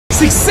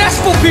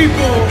Successful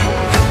people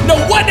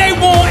know what they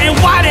want and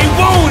why they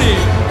want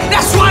it.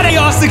 That's why they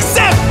are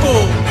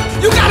successful.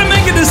 You gotta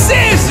make a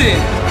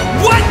decision.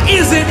 What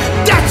is it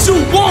that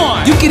you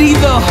want? You can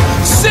either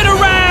sit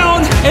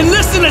around and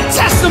listen to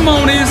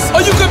testimonies, or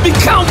you could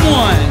become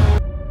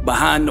one.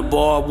 Behind the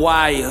barbed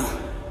wire,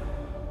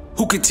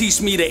 who could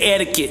teach me the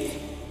etiquette?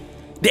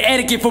 The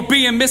etiquette for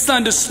being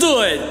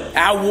misunderstood.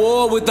 At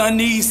war with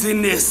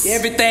uneasiness.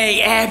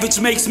 Everything average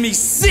makes me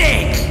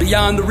sick.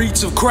 Beyond the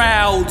reach of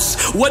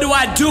crowds, what do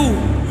I do?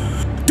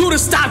 Do to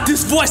stop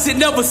this voice that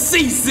never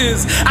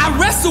ceases. I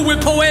wrestle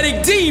with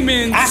poetic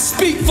demons. I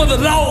speak for the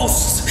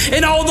lost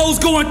and all those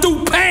going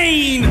through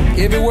pain.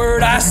 Every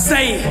word I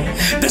say,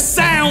 the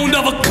sound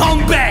of a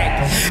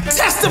comeback,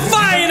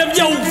 testifying of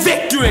your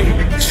victory,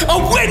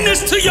 a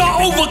witness to your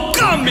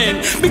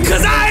overcoming.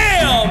 Because I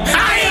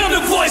am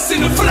the voice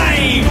in the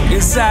flame.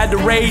 Inside the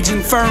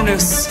raging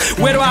furnace,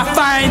 where do I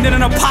find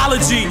an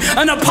apology?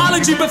 An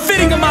apology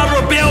befitting of my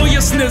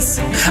rebelliousness.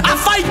 I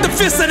fight the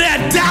fist of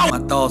that doubt.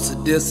 My thoughts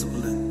are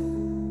disciplined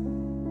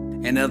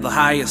and of the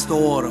highest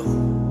order.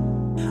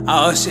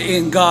 I usher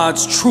in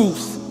God's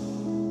truth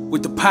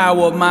with the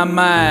power of my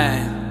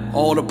mind.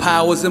 All the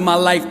powers in my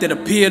life that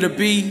appear to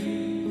be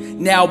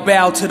now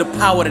bow to the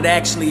power that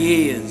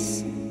actually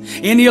is.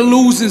 Any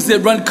illusions that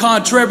run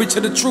contrary to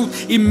the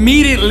truth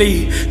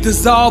immediately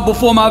dissolve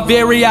before my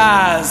very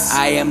eyes.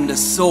 I am the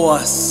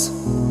source.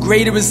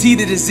 Greater is He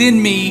that is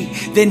in me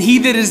than he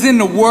that is in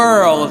the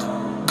world.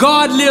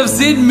 God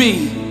lives in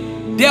me.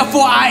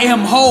 Therefore I am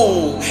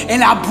whole,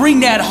 and I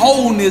bring that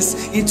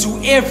wholeness into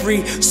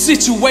every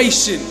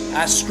situation.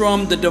 I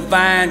strum the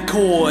divine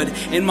chord,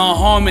 and my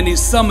harmony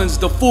summons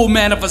the full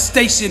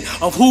manifestation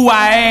of who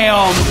I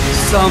am.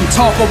 Some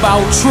talk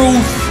about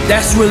truth,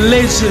 that's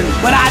religion,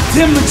 but I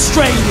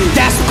demonstrate it,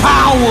 that's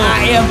power.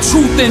 I am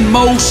truth in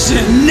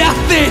motion,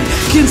 nothing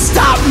can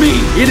stop me.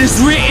 It is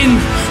written,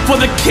 for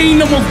the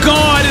kingdom of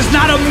God is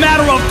not a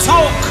matter of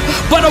talk,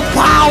 but of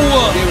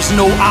power. There's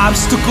no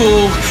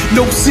obstacle,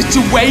 no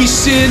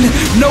situation,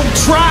 no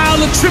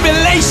trial or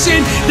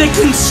tribulation that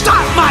can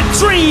stop my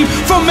dream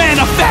from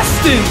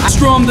manifesting. I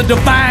strum the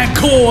divine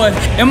chord,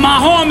 and my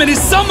harmony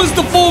summons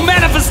the full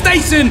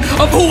manifestation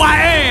of who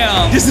I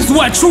am. This is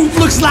what truth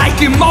looks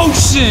like in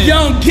motion.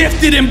 Young,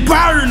 gifted, and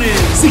burning.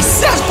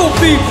 Successful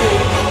people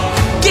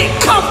get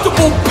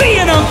comfortable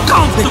being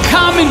uncomfortable. The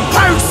common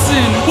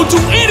person will do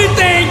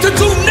anything to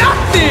do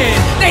nothing.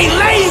 They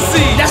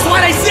lazy. That's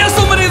why they sell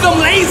so many of them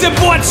lazy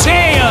boy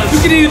chairs. You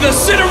can either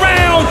sit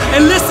around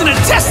and listen to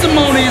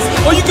testimonies,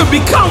 or you can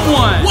become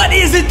one. What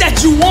is it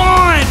that you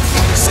want?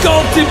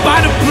 Sculpted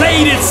by the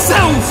blade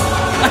itself.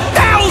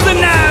 1,000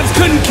 knives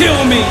couldn't kill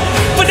me.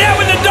 But there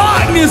in the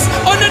darkness,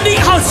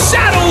 underneath her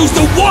shadows,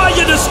 the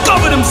warrior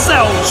discovered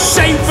himself.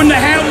 Shaped from the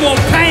hammer of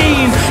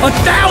pain,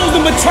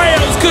 1,000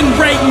 betrayals couldn't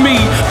break me.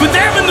 But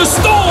there in the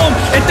storm,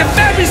 at the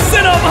very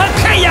center of her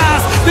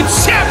chaos, the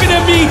champion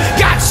in me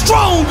got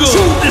stronger.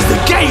 Truth is the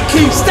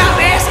gatekeeper. Stop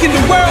asking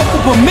the world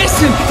for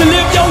permission to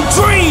live your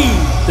dream.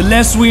 The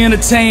less we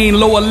entertain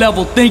lower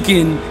level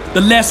thinking,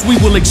 the less we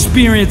will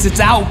experience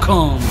its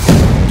outcome.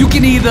 You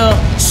can either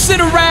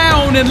sit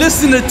around and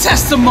listen to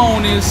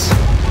testimonies,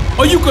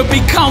 or you could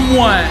become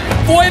one.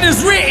 For it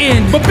is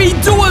written, but be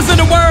doers of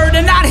the word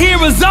and not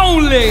hearers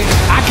only.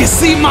 I can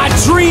see my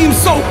dream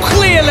so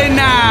clearly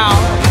now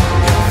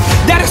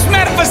that its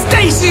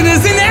manifestation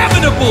is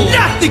inevitable.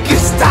 Nothing can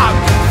stop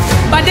me.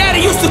 My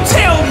daddy used to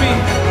tell me,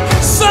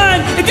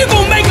 son, if you're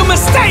gonna make a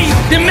mistake,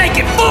 then make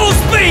it full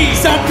speed.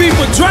 Some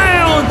people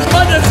drown,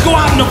 others go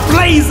out in a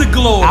blaze of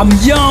glory. I'm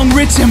young,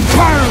 rich, and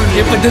burned.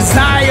 If a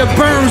desire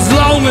burns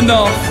long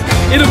enough,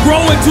 it'll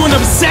grow into an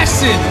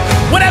obsession.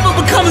 Whatever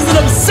becomes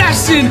an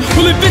obsession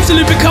will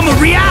eventually become a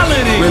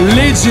reality.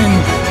 Religion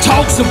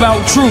talks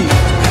about truth,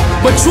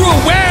 but true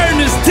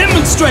awareness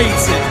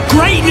demonstrates it.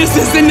 Greatness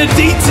is in the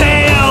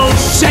details,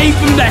 shaped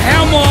from the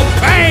hammer of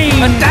pain.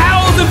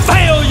 1,000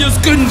 failures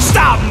couldn't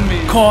stop me.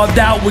 Carved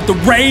out with the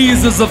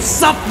razors of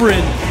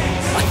suffering,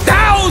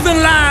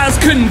 1,000 lies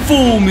couldn't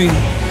fool me.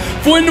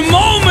 For in the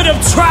moment of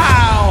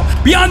trial,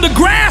 beyond the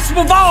grasp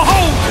of all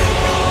hope,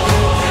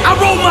 I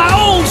wrote my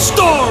own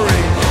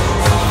story.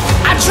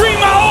 I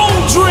dreamed my own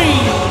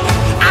dream.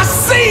 I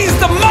seized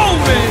the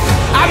moment.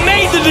 I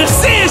made the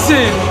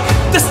decision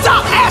to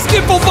stop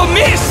asking for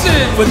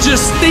permission, but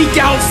just think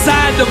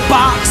outside the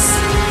box.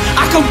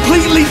 I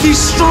completely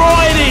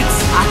destroyed it.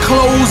 I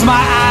close my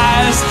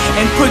eyes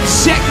and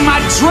project my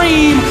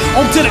dream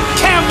onto the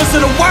canvas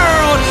of the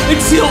world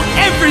until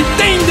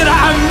everything that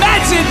I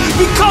imagine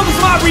becomes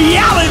my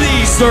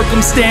reality.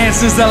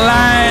 Circumstances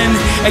align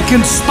and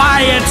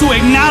conspire to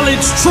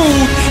acknowledge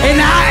truth, and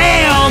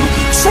I am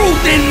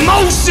truth in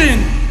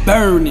motion.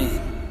 Burning.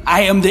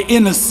 I am the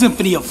inner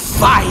symphony of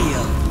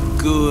fire.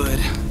 Good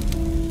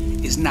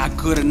is not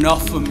good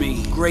enough for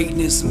me.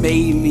 Greatness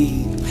made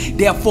me.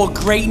 Therefore,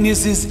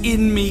 greatness is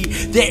in me.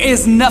 There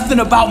is nothing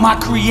about my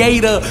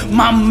creator,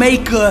 my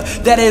maker,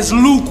 that is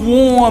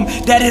lukewarm,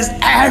 that is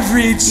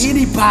average.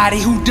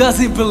 Anybody who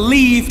doesn't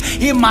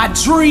believe in my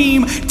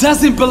dream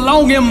doesn't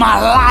belong in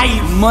my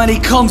life. Money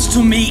comes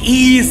to me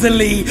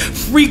easily,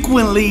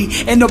 frequently,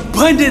 and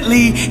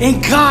abundantly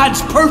in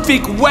God's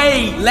perfect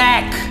way.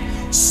 Lack,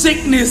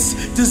 sickness,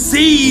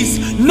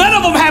 disease, none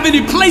of them have any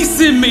place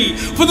in me.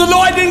 For the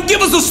Lord didn't give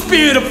us a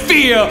spirit of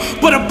fear,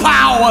 but of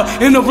power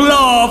and of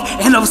love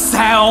and of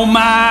sound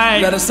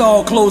mind. Let us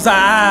all close our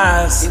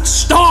eyes and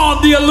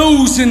starve the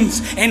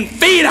illusions and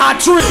feed our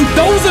dreams.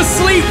 Those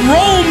asleep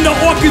roam the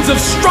orchids of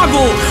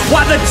struggle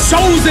while the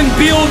chosen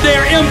build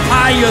their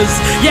empires.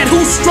 Yet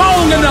who's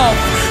strong enough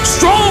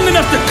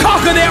to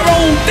conquer their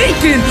own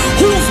thinking?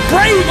 Who's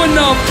brave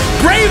enough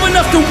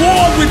to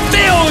war with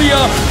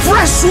failure?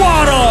 Fresh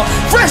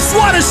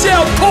water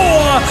shall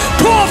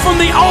pour from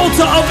the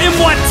altar of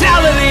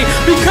immortality,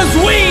 because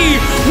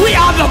we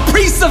are the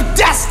priests of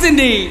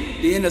destiny.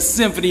 The inner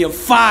symphony of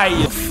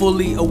fire. A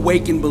fully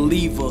awakened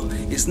believer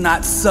is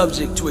not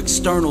subject to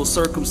external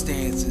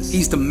circumstances.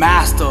 He's the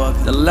master.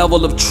 The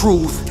level of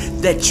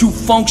truth that you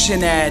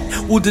function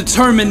at will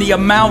determine the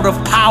amount of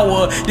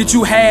power that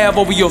you have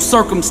over your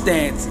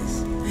circumstances.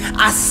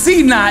 I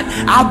see not,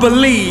 I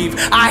believe.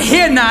 I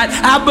hear not,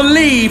 I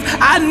believe.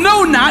 I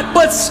know not,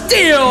 but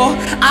still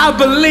I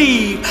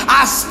believe.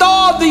 I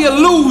starve the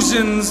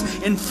illusions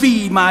and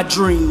feed my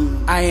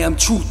dream. I am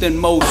truth and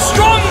motion.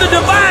 Strum the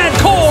divine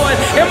chord,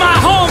 and my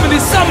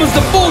harmony summons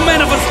the full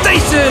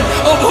manifestation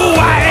of who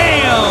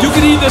I am. You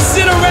can either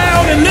sit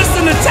around and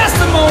listen to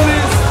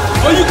testimonies,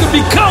 or you can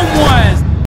become one.